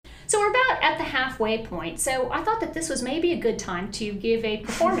So we're about at the halfway point. So I thought that this was maybe a good time to give a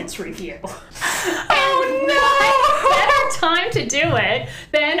performance review. Oh no! Better time to do it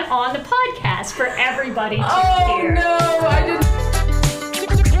than on the podcast for everybody to hear. Oh no! I didn't.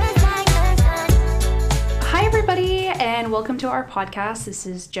 Hi everybody, and welcome to our podcast. This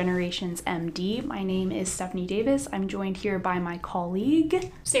is Generations MD. My name is Stephanie Davis. I'm joined here by my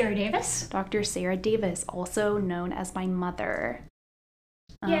colleague, Sarah Davis. Dr. Sarah Davis, also known as my mother.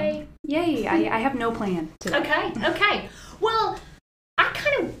 Yay. Yay. I have no plan today. Okay. Well,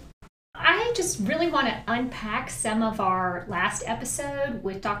 I just really want to unpack some of our last episode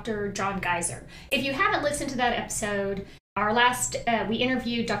with Dr. John Geiser. If you haven't listened to that episode, we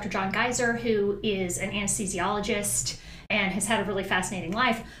interviewed Dr. John Geiser, who is an anesthesiologist and has had a really fascinating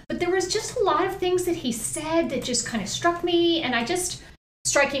life. But there was just a lot of things that he said that just kind of struck me, and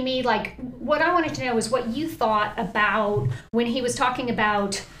striking me, like, what I wanted to know is what you thought about when he was talking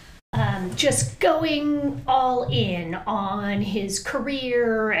about just going all in on his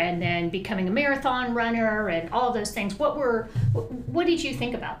career and then becoming a marathon runner and all of those things. What did you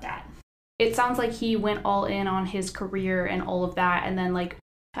think about that? It sounds like he went all in on his career and all of that, and then like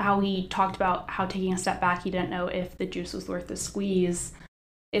how he talked about how taking a step back, he didn't know if the juice was worth the squeeze.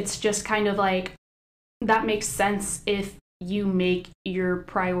 It's just kind of like, that makes sense if you make your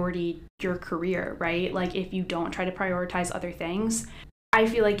priority your career, right? Like if you don't try to prioritize other things. I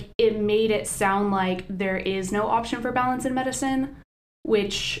feel like it made it sound like there is no option for balance in medicine,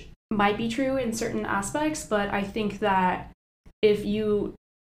 which might be true in certain aspects, but I think that if you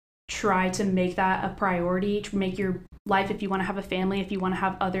try to make that a priority, to make your life, if you want to have a family, if you want to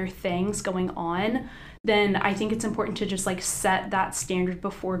have other things going on, then I think it's important to just like set that standard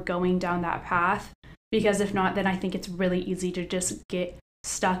before going down that path. Because if not, then I think it's really easy to just get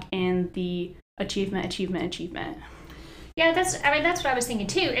stuck in the achievement. Yeah, that's what I was thinking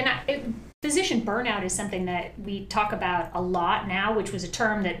too. And physician burnout is something that we talk about a lot now, which was a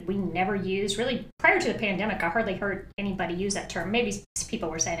term that we never used. Really, prior to the pandemic, I hardly heard anybody use that term. Maybe people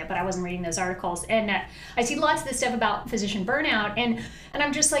were saying it, but I wasn't reading those articles. And I see lots of this stuff about physician burnout. And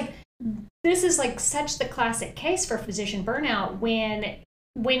I'm just like, this is like such the classic case for physician burnout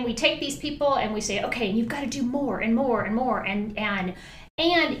when we take these people and we say, okay, you've got to do more and more and more. And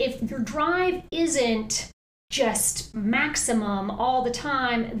if your drive isn't just maximum all the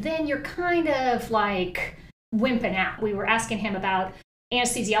time, then you're kind of like wimping out. We were asking him about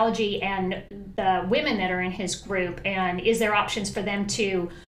anesthesiology and the women that are in his group, and is there options for them to,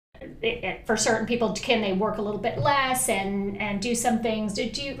 for certain people, can they work a little bit less and do some things? Do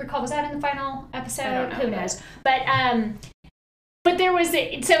you recall, was that in the final episode? I don't know. Who knows? But there was,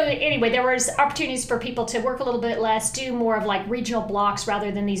 there was opportunities for people to work a little bit less, do more of like regional blocks rather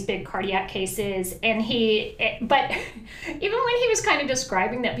than these big cardiac cases. But even when he was kind of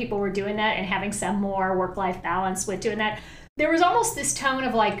describing that people were doing that and having some more work-life balance with doing that, there was almost this tone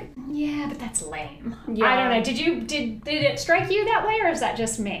of like, yeah, but that's lame. Yeah. I don't know. Did it strike you that way, or is that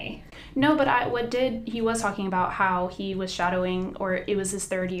just me? No, but he was talking about how he was shadowing, or it was his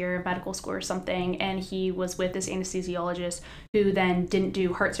third year of medical school or something, and he was with this anesthesiologist who then didn't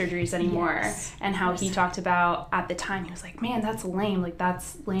do heart surgeries anymore. Yes. And how he talked about at the time, he was like, man, that's lame. Like,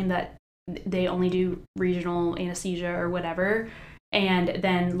 that's lame that they only do regional anesthesia or whatever. And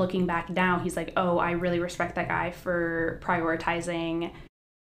then looking back now, he's like, oh, I really respect that guy for prioritizing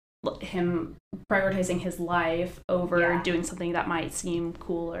his life over doing something that might seem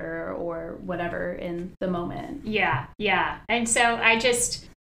cooler or whatever in the moment. Yeah. And so I just,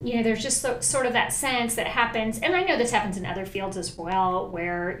 there's just sort of that sense that happens, and I know this happens in other fields as well,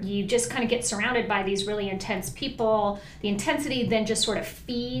 where you just kind of get surrounded by these really intense people. The intensity then just sort of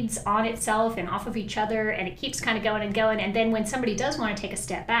feeds on itself and off of each other, and it keeps kind of going and going. And then when somebody does want to take a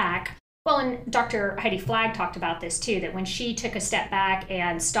step back, well, and Dr. Heidi Flagg talked about this too, that when she took a step back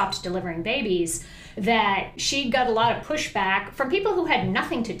and stopped delivering babies, that she got a lot of pushback from people who had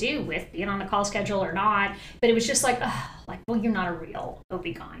nothing to do with being on the call schedule or not, but it was just like, well, you're not a real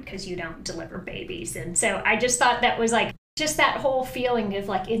OB-GYN because you don't deliver babies. And so I just thought that was like, just that whole feeling of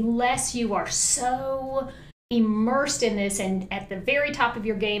like, unless you are so immersed in this and at the very top of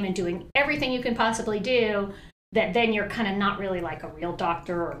your game and doing everything you can possibly do, that then you're kind of not really like a real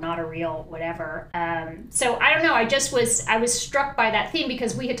doctor or not a real whatever. So I don't know. I was struck by that theme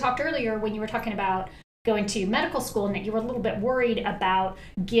because we had talked earlier when you were talking about going to medical school and that you were a little bit worried about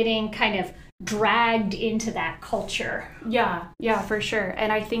getting kind of dragged into that culture. Yeah, for sure.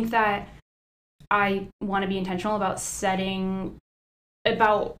 And I think that I want to be intentional about setting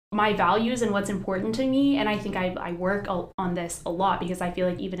about my values and what's important to me. And I think I work on this a lot because I feel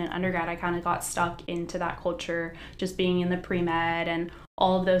like even in undergrad, I kind of got stuck into that culture, just being in the pre-med and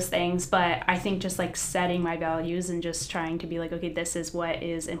all of those things. But I think just like setting my values and just trying to be like, okay, this is what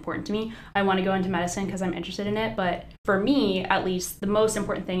is important to me. I want to go into medicine because I'm interested in it. But for me, at least, the most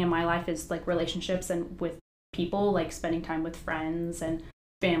important thing in my life is like relationships and with people, like spending time with friends and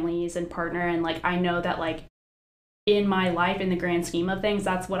families and partner. And like, I know that like in my life, in the grand scheme of things,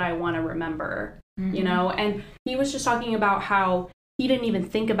 that's what I want to remember, you know? And he was just talking about how he didn't even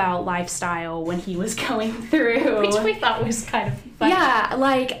think about lifestyle when he was going through. Which we thought was kind of funny. Yeah,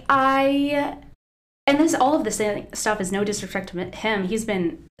 like and this, all of this stuff is no disrespect to him. He's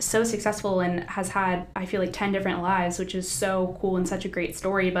been so successful and has had, I feel like, 10 different lives, which is so cool and such a great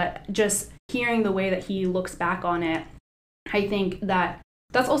story. But just hearing the way that he looks back on it, I think that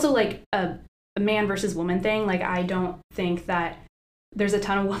that's also like a man versus woman thing. Like, I don't think that there's a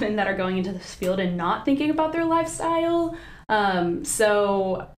ton of women that are going into this field and not thinking about their lifestyle.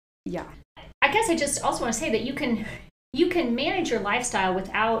 So yeah. I guess I just also want to say that you can manage your lifestyle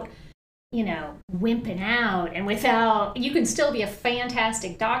without, you know, wimping out, and without, you can still be a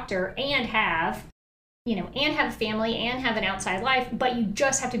fantastic doctor and have, you know, and have a family and have an outside life, but you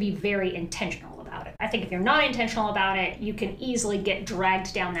just have to be very intentional about it. I think if you're not intentional about it, you can easily get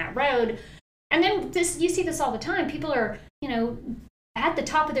dragged down that road. And then you see this all the time. People are, you know, at the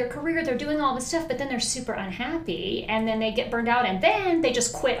top of their career, they're doing all this stuff, but then they're super unhappy, and then they get burned out, and then they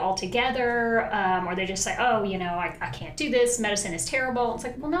just quit altogether, or they just say, oh, you know, I can't do this, medicine is terrible. It's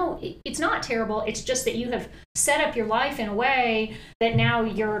like, well, no, it's not terrible. It's just that you have set up your life in a way that now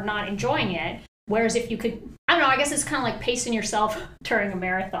you're not enjoying it. Whereas if you could, I don't know, I guess it's kind of like pacing yourself during a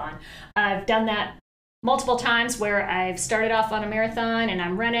marathon. I've done that multiple times where I've started off on a marathon and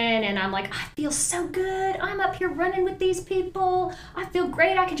I'm running and I'm like, I feel so good. I'm up here running with these people. I feel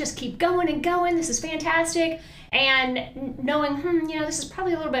great. I can just keep going and going. This is fantastic. And knowing, you know, this is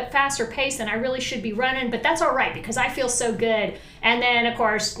probably a little bit faster pace than I really should be running, but that's all right because I feel so good. And then, of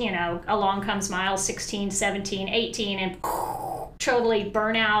course, you know, along comes miles 16, 17, 18, and totally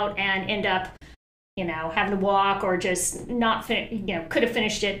burn out and end up, you know, having to walk or just not, you know, could have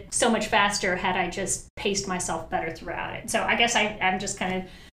finished it so much faster had I just paced myself better throughout it. So I guess I'm just kind of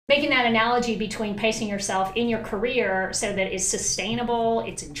making that analogy between pacing yourself in your career so that it's sustainable,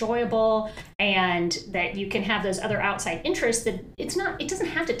 it's enjoyable, and that you can have those other outside interests that it doesn't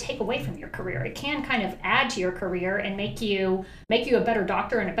have to take away from your career. It can kind of add to your career and make you a better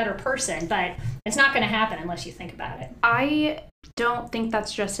doctor and a better person, but it's not going to happen unless you think about it. I don't think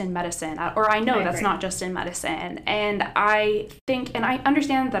that's just in medicine, or I know that's not just in medicine. And I think, and I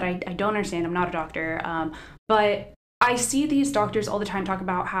understand that I don't understand, I'm not a doctor, but I see these doctors all the time talk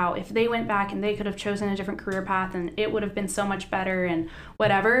about how if they went back and they could have chosen a different career path and it would have been so much better and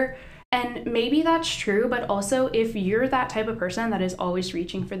whatever. And maybe that's true, but also if you're that type of person that is always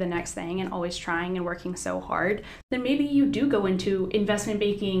reaching for the next thing and always trying and working so hard, then maybe you do go into investment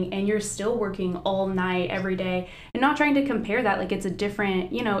banking and you're still working all night every day and not trying to compare that. Like, it's a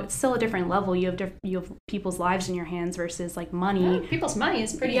different, you know, it's still a different level. You have people's lives in your hands versus like money. Yeah, people's money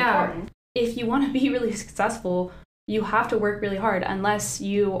is pretty important. If you want to be really successful, you have to work really hard unless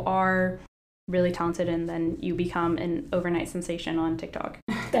you are really talented and then you become an overnight sensation on TikTok.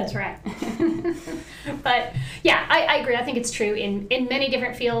 That's right. But yeah, I agree. I think it's true in many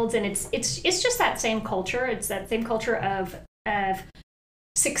different fields, and it's just that same culture. It's that same culture of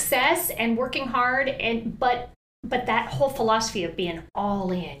success and working hard, and but that whole philosophy of being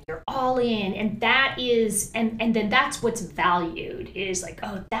all in. You're all in, and that is and then that's what's valued, is like,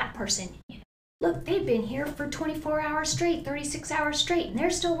 oh, that person, you know, look, they've been here for 24 hours straight, 36 hours straight, and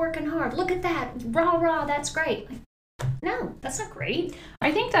they're still working hard. Look at that. Rah, rah, that's great. Like, no, that's not great.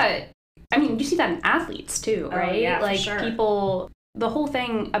 I think that, I mean, you see that in athletes too, right? Oh, yeah, like, for sure. People, the whole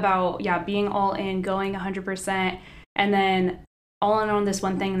thing about, being all in, going 100%, and then all in on this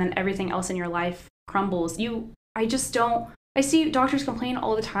one thing, and then everything else in your life crumbles. I see doctors complain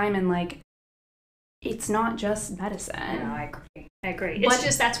all the time, and like, it's not just medicine. No, I agree. It's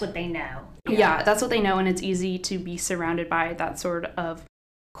just that's what they know. Yeah, that's what they know, and it's easy to be surrounded by that sort of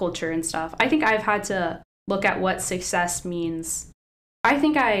culture and stuff. I think I've had to look at what success means. I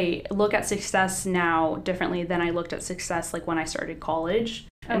think I look at success now differently than I looked at success like when I started college.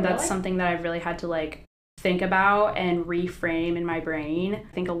 And that's something that I've really had to like think about and reframe in my brain.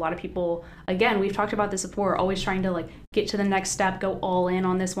 I think a lot of people, again, we've talked about this before, always trying to like get to the next step, go all in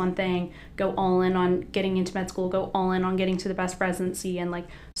on this one thing, go all in on getting into med school, go all in on getting to the best residency, and like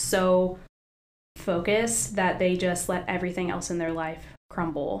so focused that they just let everything else in their life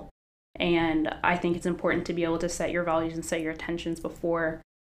crumble. And I think it's important to be able to set your values and set your intentions before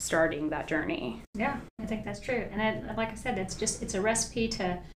starting that journey. Yeah, I think that's true. And like I said, it's a recipe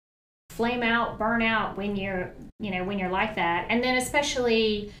to flame out, burn out when you're like that. And then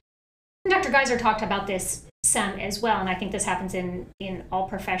especially, Dr. Geiser talked about this some as well, and I think this happens in all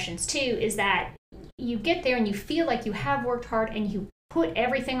professions too, is that you get there and you feel like you have worked hard and you put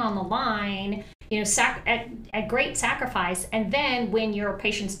everything on the line, at great sacrifice. And then when your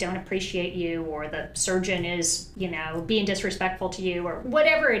patients don't appreciate you, or the surgeon is, being disrespectful to you, or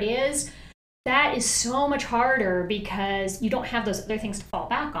whatever it is, that is so much harder because you don't have those other things to fall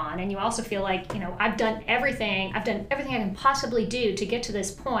back on. And you also feel like, I've done everything I can possibly do to get to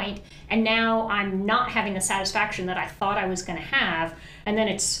this point, and now I'm not having the satisfaction that I thought I was going to have. And then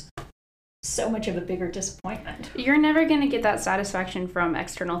it's so much of a bigger disappointment. You're never going to get that satisfaction from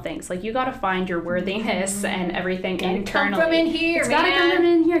external things. Like, you got to find your worthiness and everything internally. Come from in here, it's got to come from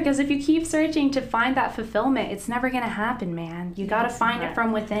in here, because if you keep searching to find that fulfillment, it's never going to happen, man. You got to find it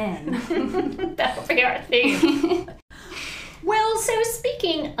from within. That'll be our theme. Well, so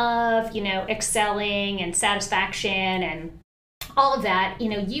speaking of, excelling and satisfaction and all of that,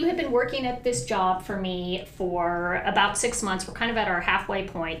 you have been working at this job for me for about 6 months. We're kind of at our halfway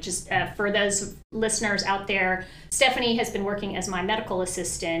point. Just for those listeners out there, Stephanie has been working as my medical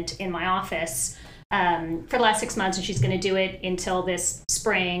assistant in my office for the last 6 months, and she's going to do it until this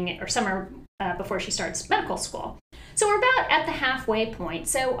spring or summer before she starts medical school. So we're about at the halfway point.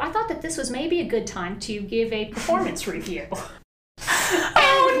 So I thought that this was maybe a good time to give a performance review.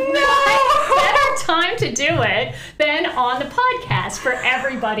 Oh no! Better time to do it than on the podcast for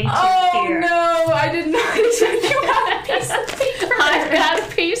everybody to hear. Oh no, I did not expect you have a piece of paper. I've got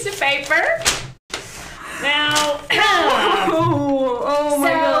a piece of paper. Now, oh my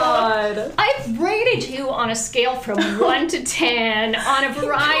God. I've rated you on a scale from 1 to 10 on a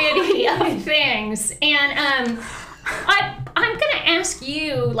variety of things. And I'm going to ask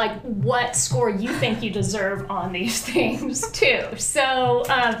you, what score you think you deserve on these things, too. So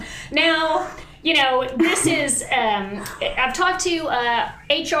now, this is, I've talked to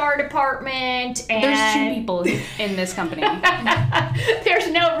HR department, and There's 2 people in this company. There's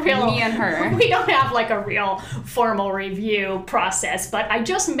no real... Me and her. We don't have, a real formal review process, but I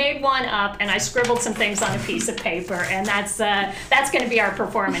just made one up, and I scribbled some things on a piece of paper, and that's going to be our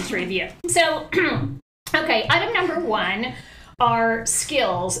performance review. So... Okay, item number 1 are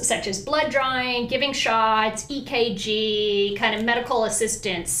skills such as blood drawing, giving shots, EKG, kind of medical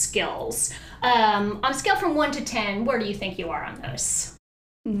assistance skills. On a scale from 1 to 10, where do you think you are on those?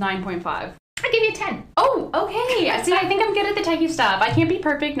 9.5. I give you a 10. Oh, okay. See, I think I'm good at the techie stuff. I can't be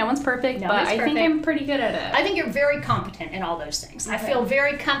perfect. No one's perfect, but I think I'm pretty good at it. I think you're very competent in all those things. Okay. I feel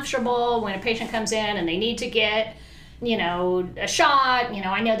very comfortable when a patient comes in and they need to get... a shot,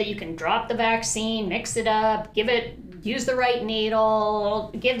 I know that you can drop the vaccine, mix it up, use the right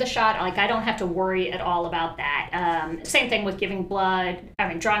needle, give the shot. I don't have to worry at all about that. Same thing with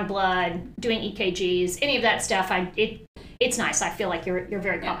drawing blood, doing EKGs, any of that stuff. It's nice. I feel like you're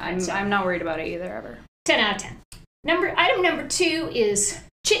very competent. I'm not worried about it either, ever. 10 out of 10. Item number 2 is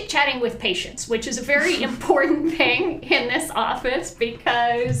chit-chatting with patients, which is a very important thing in this office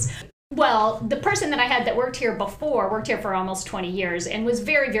because... Well, the person that I had that worked here for almost 20 years and was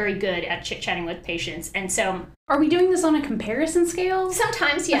very, very good at chit-chatting with patients. And so... Are we doing this on a comparison scale?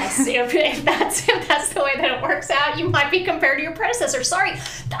 Sometimes, yes. if that's the way that it works out, you might be compared to your predecessor.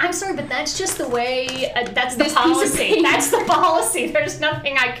 I'm sorry, but that's just the way, that's the policy. That's the policy. There's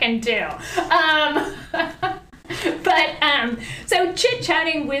nothing I can do. So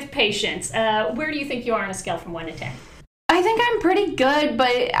chit-chatting with patients, where do you think you are on a scale from 1 to 10? I think I'm pretty good,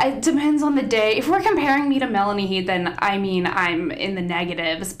 but it depends on the day. If we're comparing me to Melanie, then I'm in the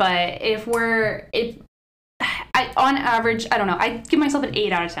negatives. But on average, I don't know. I give myself an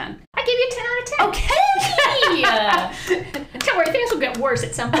 8 out of 10. I give you a 10 out of 10. Okay. Don't worry, things will get worse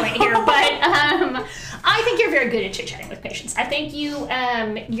at some point here. But I think you're very good at chit-chatting with patients. I think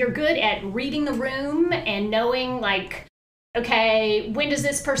you're good at reading the room and knowing okay, when does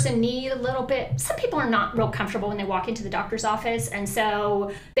this person need a little bit? Some people are not real comfortable when they walk into the doctor's office, and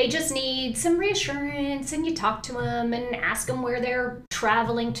so they just need some reassurance, and you talk to them and ask them where they're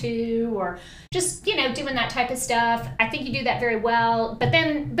traveling to, or just, doing that type of stuff. I think you do that very well, but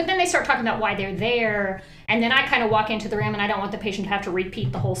then they start talking about why they're there, and then I kind of walk into the room, and I don't want the patient to have to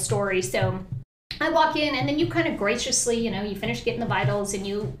repeat the whole story, so... I walk in, and then you kind of graciously, you finish getting the vitals, and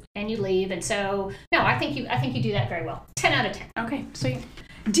you leave. And so, no, I think you do that very well. 10 out of 10. Okay, sweet.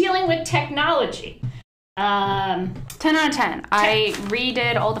 Dealing with technology. 10 out of 10. I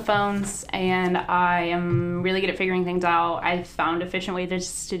redid all the phones, and I am really good at figuring things out. I found efficient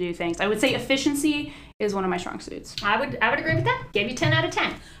ways to do things. I would say efficiency is one of my strong suits. I would agree with that. Gave you 10 out of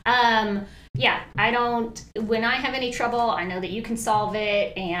 10. Yeah, when I have any trouble, I know that you can solve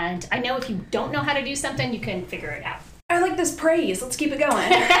it, and I know if you don't know how to do something, you can figure it out. I like this praise. Let's keep it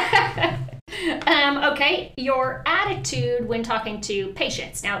going. Okay, your attitude when talking to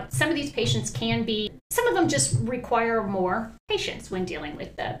patients. Now, some of these patients some of them just require more patience when dealing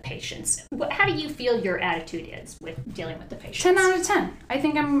with the patients. How do you feel your attitude is with dealing with the patients? 10 out of 10. I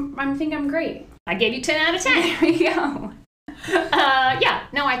think I'm great. I gave you 10 out of 10. There you go. Yeah,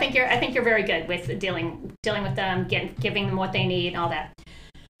 no, I think you're very good with dealing with them, giving them what they need and all that.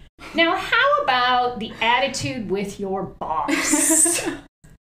 Now, how about the attitude with your boss?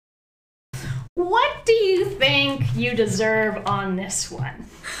 What do you think you deserve on this one?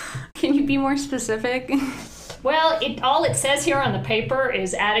 Can you be more specific? Well, all it says here on the paper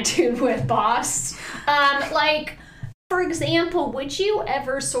is attitude with boss. Like, for example, would you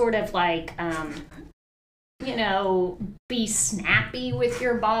ever sort of like, be snappy with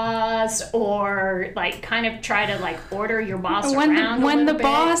your boss, or like kind of try to like order your boss around when the bit?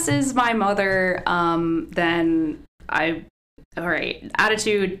 boss is my mother, then all right,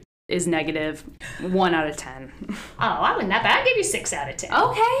 attitude is negative 1 out of 10. Oh, I wasn't that bad. I gave you 6 out of 10.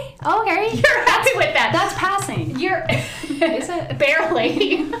 Okay. You're happy with that. That's passing. Is it?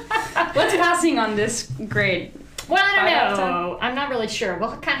 Barely. What's passing on this grade? Well, I don't know. I'm not really sure.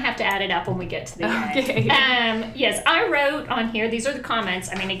 We'll kind of have to add it up when we get to the end. Okay. Yes, I wrote on here, these are the comments.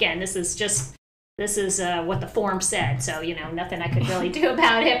 I mean, again, this is what the form said, so, nothing I could really do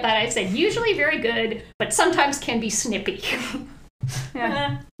about it. But I said, usually very good, but sometimes can be snippy.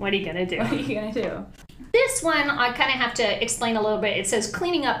 Yeah. What are you going to do? What are you going to do? This one, I kind of have to explain a little bit. It says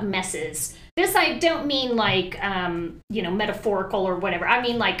cleaning up messes. This I don't mean like, metaphorical or whatever. I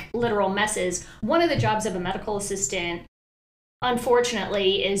mean like literal messes. One of the jobs of a medical assistant,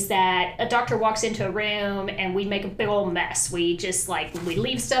 unfortunately, is that a doctor walks into a room and we make a big old mess. We just we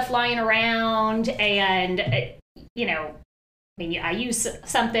leave stuff lying around, and, I use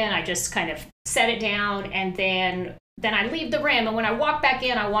something, I just kind of set it down, and then I leave the room. And when I walk back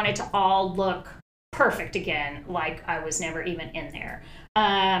in, I want it to all look perfect again, like I was never even in there.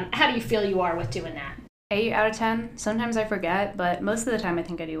 How do you feel you are with doing that? 8 out of 10. Sometimes I forget, but most of the time I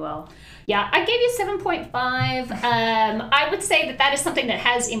think I do well. Yeah, I gave you 7.5. I would say that is something that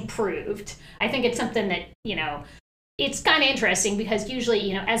has improved. I think it's something that, it's kind of interesting because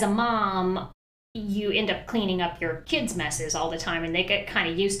usually, as a mom, you end up cleaning up your kids' messes all the time, and they get kind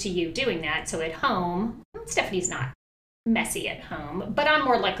of used to you doing that. So at home, Stephanie's not messy at home, but I'm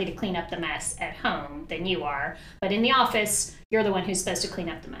more likely to clean up the mess at home than you are. But in the office, you're the one who's supposed to clean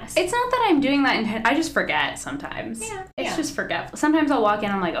up the mess. It's not that I'm doing that I just forget sometimes. Yeah, it's just forgetful. Sometimes I'll walk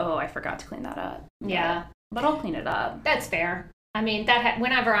in, I'm like, oh, I forgot to clean that up. Yeah. But I'll clean it up. That's fair. I mean,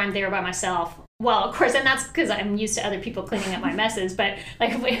 whenever I'm there by myself, well, of course, and that's because I'm used to other people cleaning up my messes, but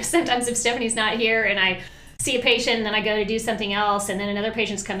sometimes if Stephanie's not here and I see a patient and then I go to do something else and then another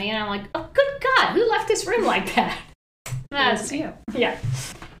patient's coming in, I'm like, oh, good God, who left this room like that? That's you. Yeah.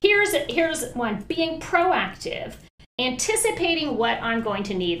 Here's one. Being proactive, anticipating what I'm going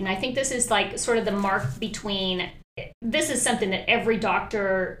to need. And I think this is sort of the mark between, this is something that every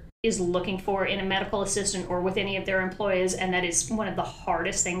doctor is looking for in a medical assistant or with any of their employees. And that is one of the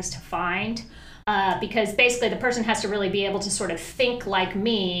hardest things to find, because basically the person has to really be able to sort of think like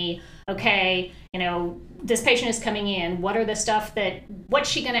me. Okay, this patient is coming in. What are the stuff what's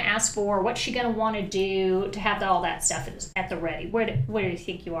she going to ask for? What's she going to want to do to have all that stuff at the ready? Where do you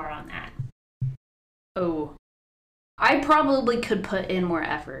think you are on that? Oh, I probably could put in more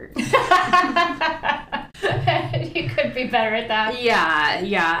effort. You could be better at that.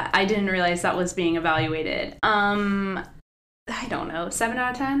 Yeah. I didn't realize that was being evaluated. I don't know, 7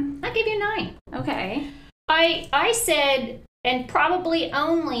 out of 10? I give you 9. Okay. I said, and probably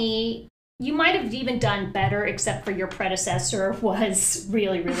only, you might have even done better, except for your predecessor was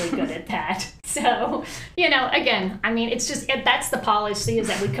really, really good at that. So, again, I mean, it's just, that's the policy, is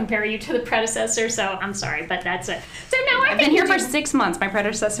that we compare you to the predecessor. So I'm sorry, but that's it. So no, I've been here for 6 months. My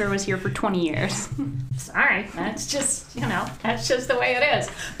predecessor was here for 20 years. Sorry. That's just, that's just the way it is.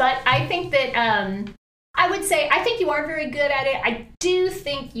 But I think that, I would say, I think you are very good at it. I do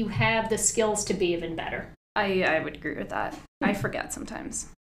think you have the skills to be even better. I would agree with that. I forget sometimes.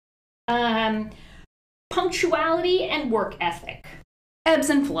 Punctuality and work ethic. Ebbs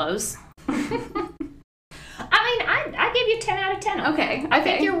and flows. I gave you 10 out of 10. Okay. I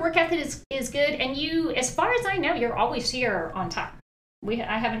think your work ethic is good, and you, as far as I know, you're always here on time.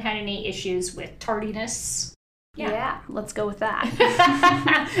 I haven't had any issues with tardiness. Yeah, let's go with that.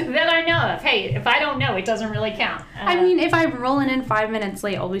 That I know of. Hey, if I don't know, it doesn't really count. I mean, if I'm rolling in 5 minutes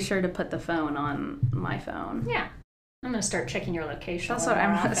late, I'll be sure to put the phone on my phone. Yeah. I'm going to start checking your location. That's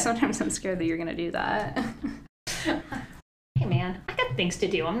what sometimes I'm scared that you're going to do that. Hey, man, I got things to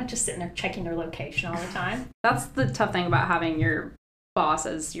do. I'm not just sitting there checking your location all the time. That's the tough thing about having your boss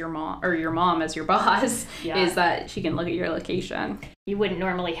as your mom, or your mom as your boss, is that she can look at your location. You wouldn't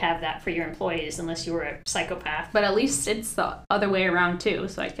normally have that for your employees unless you were a psychopath. But at least it's the other way around too,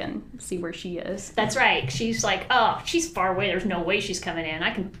 so I can see where she is. That's right. She's like, oh, she's far away. There's no way she's coming in.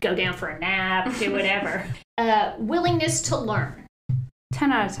 I can go down for a nap, do whatever. Willingness to learn.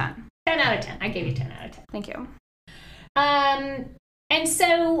 10 out of 10. 10 out of 10. I gave you 10 out of 10. Thank you. And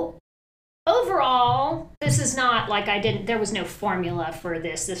so overall, this is not like there was no formula for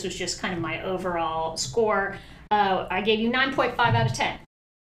this. This was just kind of my overall score. I gave you 9.5 out of 10.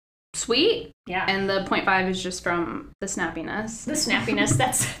 Sweet. Yeah. And the 0.5 is just from the snappiness. The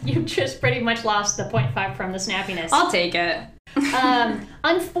snappiness, you just pretty much lost the 0.5 from the snappiness. I'll take it.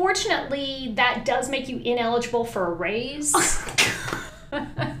 Unfortunately, that does make you ineligible for a raise.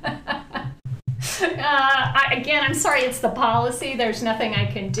 Again, I'm sorry, it's the policy. There's nothing I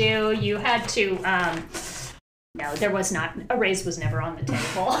can do. You had to, no, there was not, a raise was never on the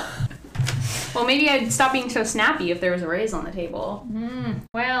table. Well, maybe I'd stop being so snappy if there was a raise on the table.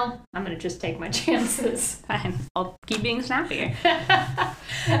 Well, I'm going to just take my chances. Fine. I'll keep being snappy.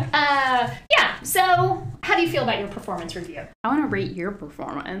 Yeah, so how do you feel about your performance review? I want to rate your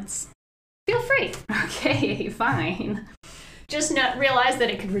performance. Feel free. Okay, fine. Just not realize that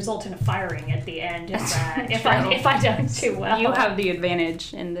it could result in a firing at the end if I don't do well. You have the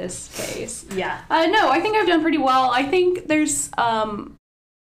advantage in this case. Yeah. No, I think I've done pretty well. I think there's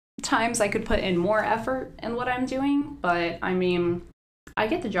times I could put in more effort in what I'm doing, but I mean, I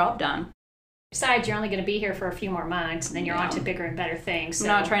get the job done. Besides, you're only going to be here for a few more months, and then you're on to bigger and better things. So. I'm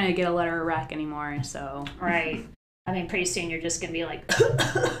not trying to get a letter of rec anymore, so. Right. I mean, pretty soon you're just going to be like,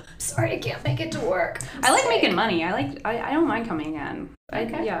 sorry, I can't make it to work. I like making money. I don't mind coming in.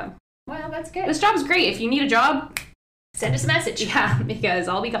 Okay. Yeah. Well, that's good. This job's great. If you need a job, send us a message. Yeah, because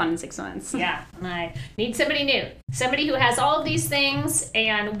I'll be gone in 6 months. Yeah, I need somebody new. Somebody who has all of these things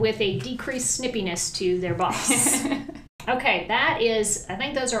and with a decreased snippiness to their boss. Okay, I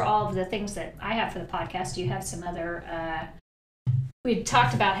think those are all of the things that I have for the podcast. Do you have some other, we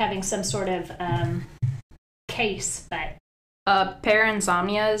talked about having some sort of case, but.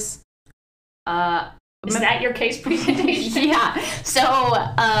 Parainsomnias. Is that your case presentation? Yeah. So,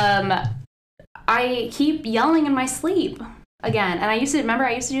 I keep yelling in my sleep again. And I used to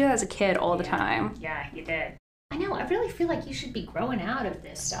do that as a kid all the time. Yeah, you did. I know. I really feel like you should be growing out of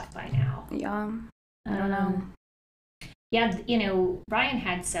this stuff by now. Yeah. I don't know. Yeah, Ryan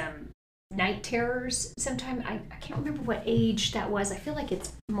had some night terrors sometime. I can't remember what age that was. I feel like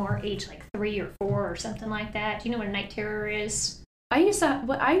it's more age like 3 or 4 or something like that. Do you know what a night terror is? I used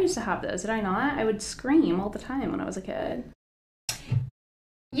to have those. Did I not? I would scream all the time when I was a kid.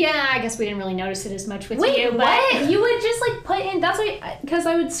 Yeah, I guess we didn't really notice it as much with you. Wait, what? You would just like put in, that's why, because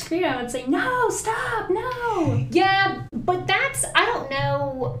I would scream, I would say, no, stop, no. Yeah, but I don't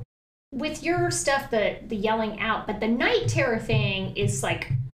know, with your stuff, the yelling out, but the night terror thing is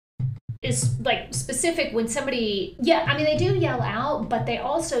like specific when somebody, they do yell out, but they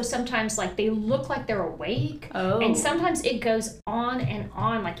also sometimes like they look like they're awake. Oh. And sometimes it goes on and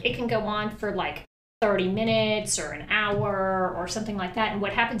on, like it can go on for like 30 minutes or an hour or something like that. And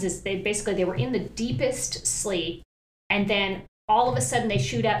what happens is they were in the deepest sleep, and then all of a sudden they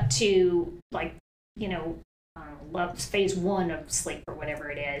shoot up to like, phase 1 of sleep or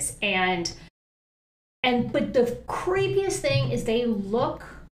whatever it is. But the creepiest thing is they look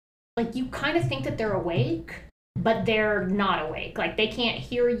like you kind of think that they're awake, but they're not awake. Like they can't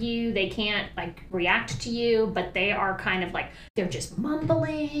hear you, they can't like react to you, but they are kind of like, they're just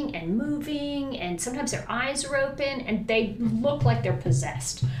mumbling and moving, and sometimes their eyes are open and they look like they're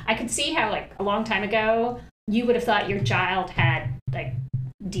possessed. I could see how like a long time ago, you would have thought your child had like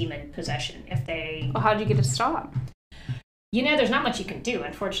demon possession if they... Well, how'd you get it to stop? There's not much you can do,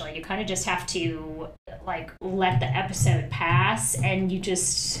 unfortunately. You kind of just have to, like, let the episode pass, and you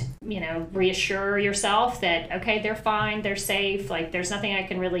just, reassure yourself that, okay, they're fine, they're safe, like, there's nothing I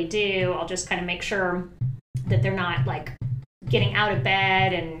can really do. I'll just kind of make sure that they're not, like, getting out of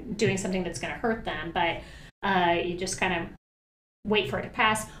bed and doing something that's going to hurt them. But you just kind of wait for it to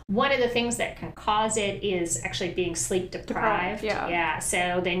pass. One of the things that can cause it is actually being sleep deprived. Yeah.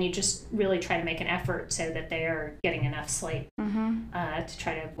 So then you just really try to make an effort so that they are getting enough sleep to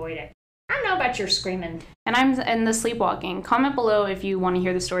try to avoid it. I don't know about your screaming. And I'm in the sleepwalking. Comment below if you want to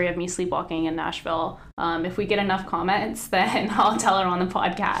hear the story of me sleepwalking in Nashville. If we get enough comments, then I'll tell it on the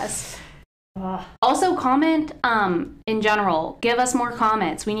podcast. Also, comment in general. Give us more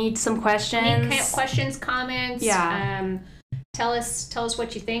comments. We need some questions. Questions, comments. Yeah. Tell us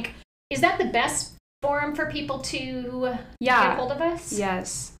what you think. Is that the best forum for people to get hold of us?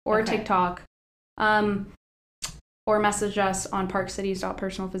 Yes. Or TikTok. Or message us on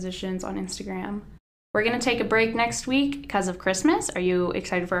parkcities.personalphysicians on Instagram. We're going to take a break next week because of Christmas. Are you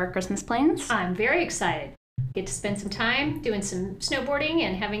excited for our Christmas plans? I'm very excited. Get to spend some time doing some snowboarding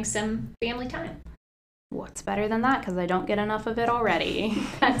and having some family time. What's better than that? Because I don't get enough of it already.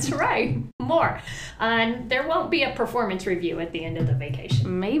 That's right. More. There won't be a performance review at the end of the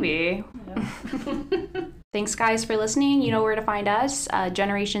vacation. Maybe. Yeah. Thanks, guys, for listening. You know where to find us.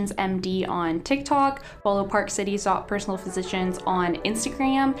 Generations MD on TikTok. Follow parkcities.personalphysicians on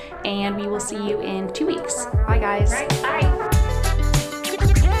Instagram. And we will see you in 2 weeks. Bye, guys. Right. Bye.